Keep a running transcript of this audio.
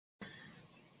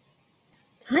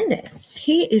Hi there.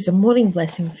 Here is a morning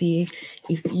blessing for you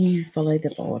if you follow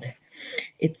the Lord.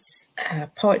 It's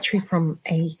poetry from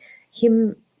a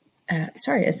psalm.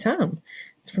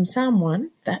 It's from Psalm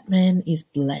 1. That man is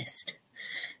blessed.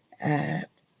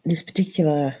 This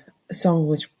particular song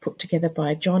was put together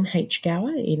by John H.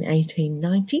 Gower in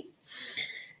 1890.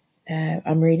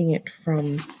 I'm reading it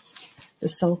from the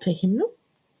Psalter hymnal,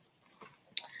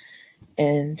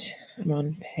 and I'm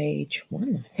on page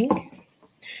 1, I think.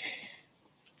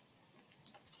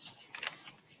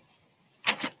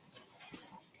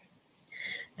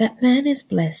 That man is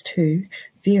blessed who,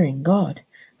 fearing God,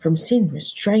 from sin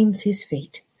restrains his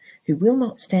feet, who will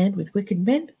not stand with wicked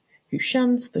men, who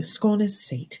shuns the scorner's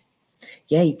seat.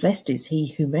 Yea, blessed is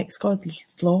he who makes God's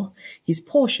law his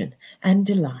portion and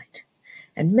delight,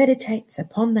 and meditates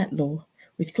upon that law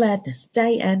with gladness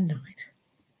day and night.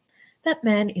 That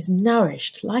man is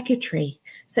nourished like a tree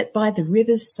set by the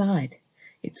river's side.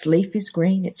 Its leaf is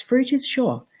green, its fruit is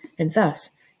sure, and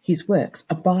thus his works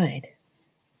abide.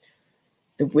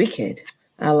 The wicked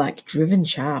are like driven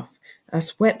chaff, are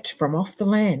swept from off the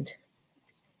land.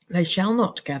 They shall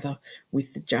not gather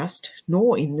with the just,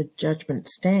 nor in the judgment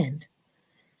stand.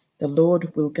 The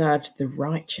Lord will guard the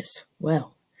righteous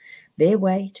well. Their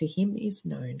way to him is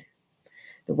known.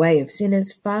 The way of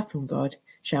sinners far from God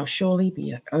shall surely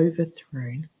be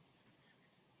overthrown.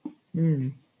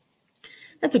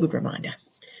 That's a good reminder.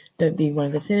 Don't be one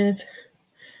of the sinners.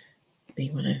 Be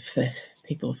one of the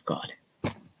people of God.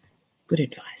 Good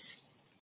advice.